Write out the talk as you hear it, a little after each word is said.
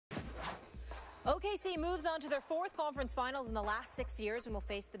OKC moves on to their fourth conference finals in the last 6 years and will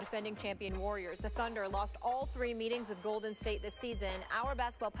face the defending champion Warriors. The Thunder lost all 3 meetings with Golden State this season. Our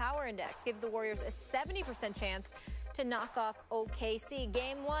Basketball Power Index gives the Warriors a 70% chance to knock off OKC.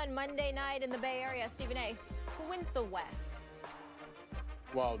 Game 1 Monday night in the Bay Area. Stephen A., who wins the West?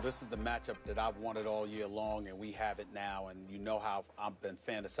 Well, this is the matchup that I've wanted all year long, and we have it now. And you know how I've been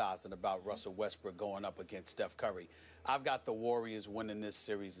fantasizing about Russell Westbrook going up against Steph Curry. I've got the Warriors winning this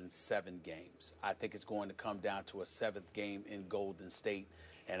series in 7 games. I think it's going to come down to a 7th game in Golden State,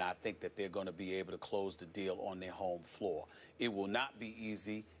 and I think that they're going to be able to close the deal on their home floor. It will not be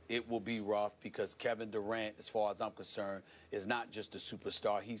easy. It will be rough because Kevin Durant, as far as I'm concerned, is not just a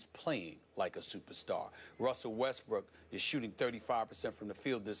superstar. He's playing like a superstar. Russell Westbrook is shooting 35% from the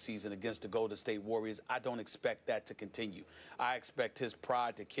field this season against the Golden State Warriors. I don't expect that to continue. I expect his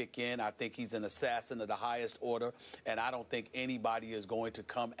pride to kick in. I think he's an assassin of the highest order, and I don't think anybody is going to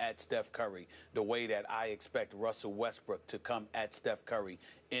come at Steph Curry the way that I expect Russell Westbrook to come at Steph Curry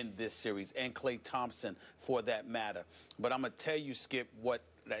in this series, and Klay Thompson for that matter. But I'm going to tell you, Skip,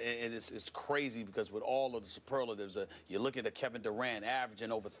 it's crazy because with all of the superlatives, you look at Kevin Durant averaging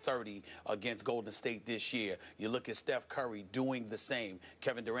over 30 against Golden State this year. You look at Steph Curry doing the same.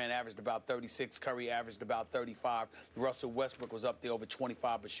 Kevin Durant averaged about 36. Curry averaged about 35. Russell Westbrook was up there over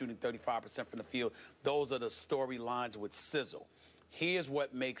 25, but shooting 35% from the field. Those are the storylines with sizzle. Here's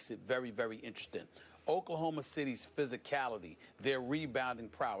what makes it very, very interesting. Oklahoma City's physicality, their rebounding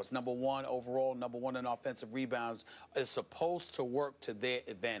prowess, number 1 overall, number 1 in offensive rebounds, is supposed to work to their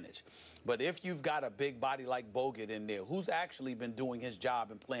advantage. But if you've got a big body like Bogut in there, who's actually been doing his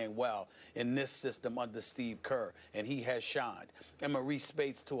job and playing well in this system under Steve Kerr, and he has shined, and Maurice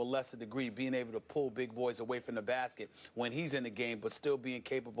Spates to a lesser degree, being able to pull big boys away from the basket when he's in the game, but still being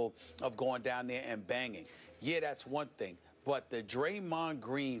capable of going down there and banging. Yeah, that's one thing. But the Draymond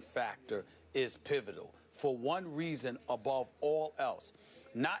Green factor is pivotal for one reason above all else.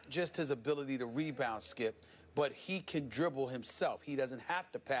 Not just his ability to rebound, Skip, but he can dribble himself. He doesn't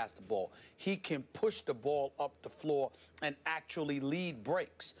have to pass the ball. He can push the ball up the floor and actually lead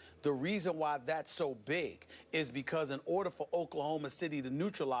breaks. The reason why that's so big is because in order for Oklahoma City to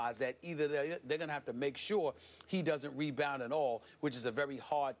neutralize that, either they're going to have to make sure he doesn't rebound at all, which is a very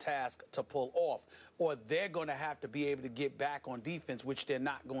hard task to pull off, or they're going to have to be able to get back on defense, which they're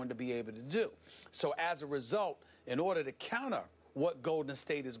not going to be able to do. So as a result, in order to counter what Golden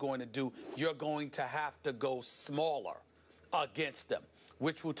State is going to do, you're going to have to go smaller against them,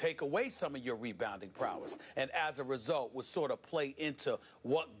 which will take away some of your rebounding prowess. And as a result, will sort of play into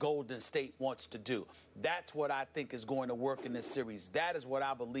what Golden State wants to do. That's what I think is going to work in this series. That is what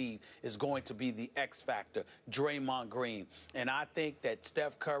I believe is going to be the X factor, Draymond Green. And I think that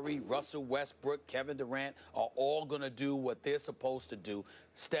Steph Curry, Russell Westbrook, Kevin Durant are all going to do what they're supposed to do.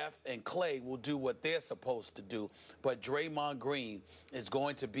 Steph and Klay will do what they're supposed to do. But Draymond Green is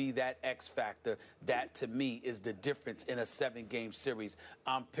going to be that X factor. That, to me, is the difference in a 7-game series.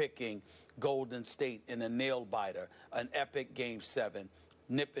 I'm picking Golden State in a nail-biter, an epic Game 7,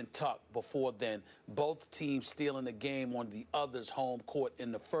 nip and tuck before then. Both teams stealing the game on the other's home court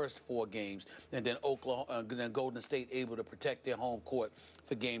in the first 4 games, and then Golden State able to protect their home court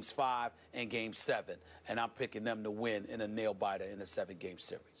for Games 5 and Game 7. And I'm picking them to win in a nail-biter in a 7-game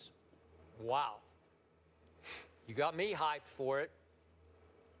series. Wow. You got me hyped for it,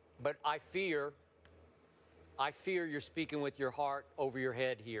 but I fear you're speaking with your heart over your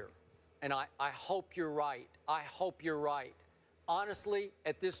head here. And I hope you're right. I hope you're right. Honestly,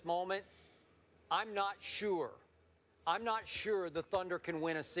 at this moment, I'm not sure. I'm not sure the Thunder can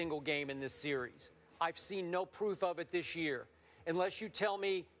win a single game in this series. I've seen no proof of it this year. Unless you tell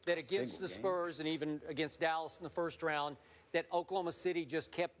me that against the Spurs and even against Dallas in the first round, that Oklahoma City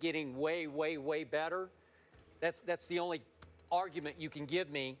just kept getting way, way, way better. That's the only argument you can give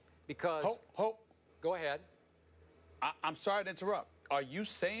me because... Hope. Go ahead. I'm sorry to interrupt. Are you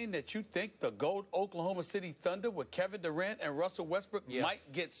saying that you think the Oklahoma City Thunder with Kevin Durant and Russell Westbrook might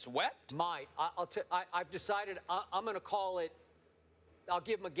get swept? Might. I've decided I'm going to call it, I'll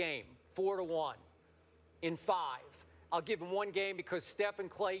give them a game, 4-1 in 5. I'll give them 1 game because Steph and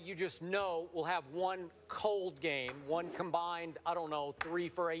Klay, you just know, will have one cold game, one combined, I don't know, 3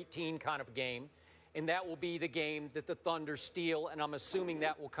 for 18 kind of game. And that will be the game that the Thunder steal, and I'm assuming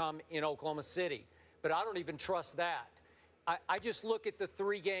that will come in Oklahoma City. But I don't even trust that. I just look at the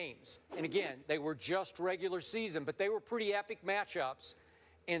 3 games. And again, they were just regular season, but they were pretty epic matchups.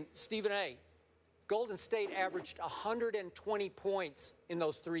 And Stephen A., Golden State averaged 120 points in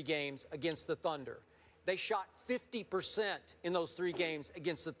those 3 games against the Thunder. They shot 50% in those 3 games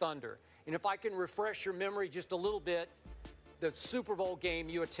against the Thunder. And if I can refresh your memory just a little bit, the Super Bowl game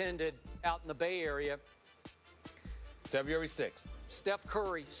you attended out in the Bay Area. February 6th. Steph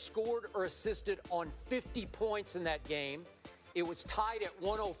Curry scored or assisted on 50 points in that game. It was tied at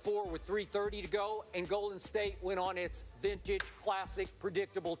 104 with 3:30 to go, and Golden State went on its vintage, classic,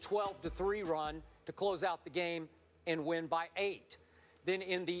 predictable 12-3 run to close out the game and win by 8. Then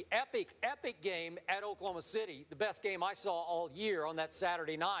in the epic game at Oklahoma City, the best game I saw all year on that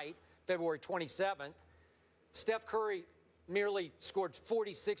Saturday night, February 27th, Steph Curry merely scored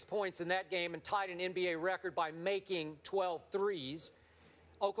 46 points in that game and tied an NBA record by making 12 threes.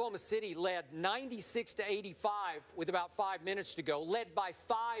 Oklahoma City led 96-85 with about 5 minutes to go, led by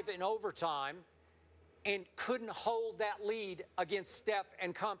 5 in overtime, and couldn't hold that lead against Steph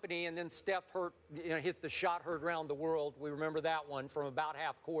and company. And then Steph hit the shot heard around the world. We remember that one from about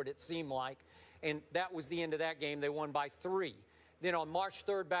half court, it seemed like. And that was the end of that game. They won by 3. Then on March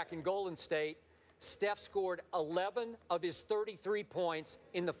 3rd, back in Golden State, Steph scored 11 of his 33 points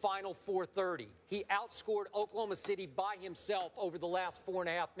in the final 4:30. He outscored Oklahoma City by himself over the last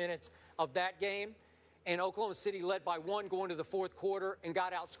 4.5 minutes of that game. And Oklahoma City led by 1 going to the fourth quarter and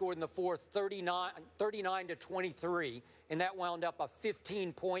got outscored in the fourth 39-23. And that wound up a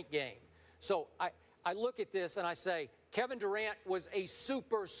 15-point game. So I look at this and I say, Kevin Durant was a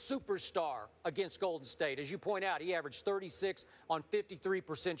superstar against Golden State. As you point out, he averaged 36 on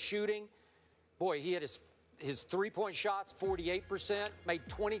 53% shooting. Boy, he had his three-point shots, 48%, made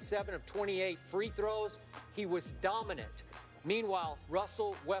 27 of 28 free throws. He was dominant. Meanwhile,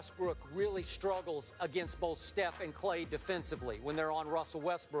 Russell Westbrook really struggles against both Steph and Clay defensively. When they're on Russell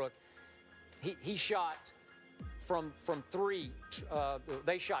Westbrook, he shot from 3.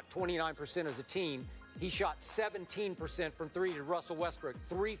 They shot 29% as a team. He shot 17% from 3 to Russell Westbrook,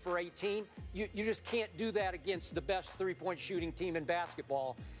 3 for 18. You just can't do that against the best three-point shooting team in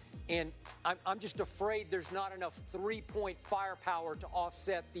basketball. And I'm just afraid there's not enough three-point firepower to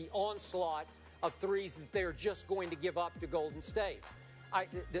offset the onslaught of threes that they're just going to give up to Golden State.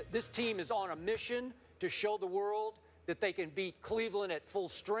 This team is on a mission to show the world that they can beat Cleveland at full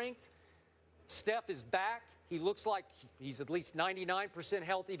strength. Steph is back. He looks like he's at least 99%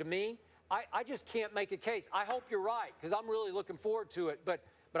 healthy to me. I just can't make a case. I hope you're right, because I'm really looking forward to it. But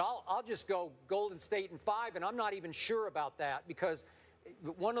I'll just go Golden State in 5, and I'm not even sure about that, because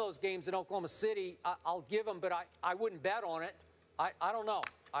one of those games in Oklahoma City, I'll give them, but I wouldn't bet on it. I don't know.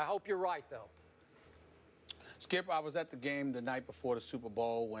 I hope you're right, though. Skip, I was at the game the night before the Super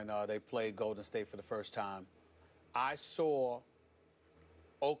Bowl when they played Golden State for the first time. I saw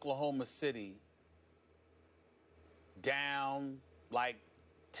Oklahoma City down like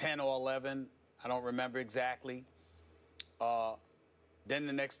 10 or 11. I don't remember exactly. Then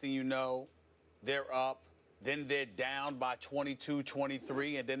the next thing you know, they're up. Then they're down by 22,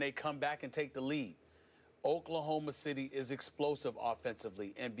 23, and then they come back and take the lead. Oklahoma City is explosive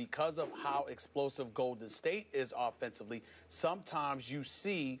offensively, and because of how explosive Golden State is offensively, sometimes you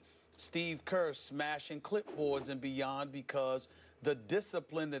see Steve Kerr smashing clipboards and beyond because the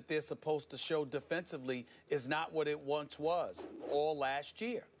discipline that they're supposed to show defensively is not what it once was all last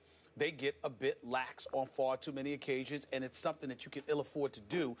year. They get a bit lax on far too many occasions, and it's something that you can ill afford to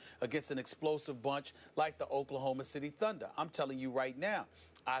do against an explosive bunch like the Oklahoma City Thunder. I'm telling you right now,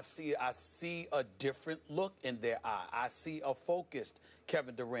 I see a different look in their eye. I see a focused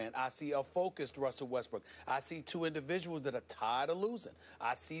Kevin Durant. I see a focused Russell Westbrook. I see two individuals that are tired of losing.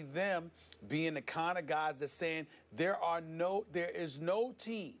 I see them being the kind of guys that's saying there is no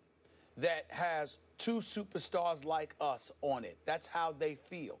team that has two superstars like us on it. That's how they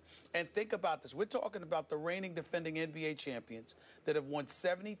feel. And think about this. We're talking about the reigning defending NBA champions that have won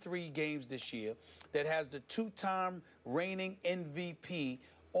 73 games this year, that has the two-time reigning MVP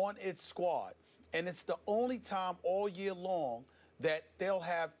on its squad. And it's the only time all year long that they'll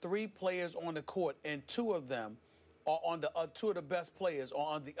have 3 players on the court, and 2 of them are on the 2 of the best players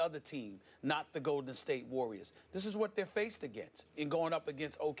are on the other team, not the Golden State Warriors. This is what they're faced against in going up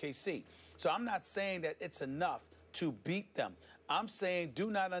against OKC. So I'm not saying that it's enough to beat them. I'm saying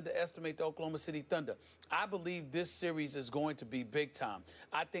do not underestimate the Oklahoma City Thunder. I believe this series is going to be big time.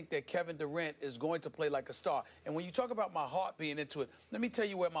 I think that Kevin Durant is going to play like a star. And when you talk about my heart being into it, let me tell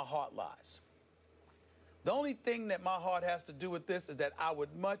you where my heart lies. The only thing that my heart has to do with this is that I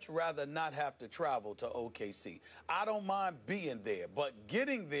would much rather not have to travel to OKC. I don't mind being there, but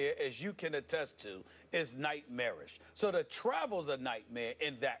getting there, as you can attest to, is nightmarish. So the travel's a nightmare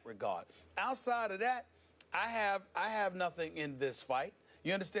in that regard. Outside of that, I have nothing in this fight.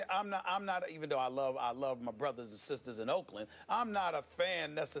 You understand? I'm not, even though I love my brothers and sisters in Oakland, I'm not a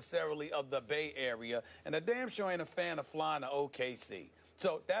fan necessarily of the Bay Area, and I damn sure ain't a fan of flying to OKC.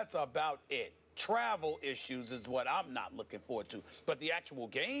 So that's about it. travel issues is what I'm not looking forward to. But the actual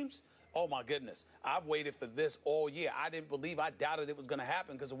games, oh, my goodness. I've waited for this all year. I doubted it was going to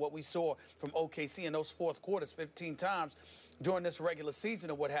happen because of what we saw from OKC in those fourth quarters 15 times during this regular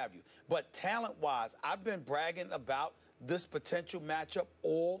season or what have you. But talent-wise, I've been bragging about this potential matchup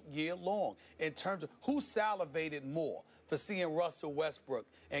all year long in terms of who salivated more for seeing Russell Westbrook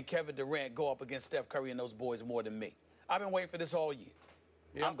and Kevin Durant go up against Steph Curry and those boys more than me. I've been waiting for this all year.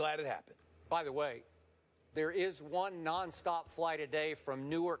 Yep. I'm glad it happened. By the way, there is one nonstop flight a day from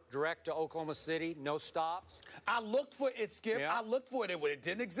Newark direct to Oklahoma City, no stops. I looked for it, Skip. Yeah. I looked for it. It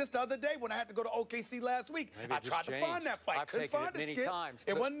didn't exist the other day when I had to go to OKC last week. Maybe I tried to find that flight. Couldn't find it, many Skip. times.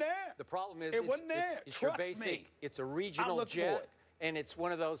 It wasn't there. The problem is it wasn't there. It's Trust your basic. me. It's a regional jet, and it's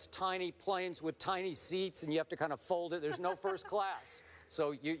one of those tiny planes with tiny seats, and you have to kind of fold it. There's no first class.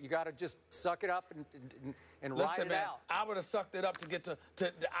 So you got to just suck it up and ride it out. I would have sucked it up to get to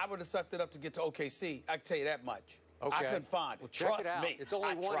OKC. I can tell you that much. Okay. I couldn't find it. Well, check Trust it out. me. It's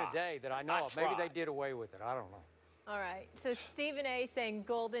only one a day that I know of. Maybe they did away with it. I don't know. All right. So Stephen A. saying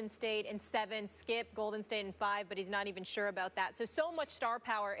Golden State in 7, Skip Golden State in 5, but he's not even sure about that. So much star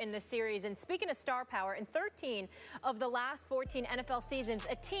power in this series. And speaking of star power, in 13 of the last 14 NFL seasons,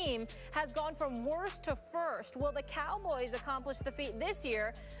 a team has gone from worst to first. Will the Cowboys accomplish the feat this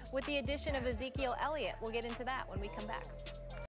year with the addition of Ezekiel Elliott? We'll get into that when we come back.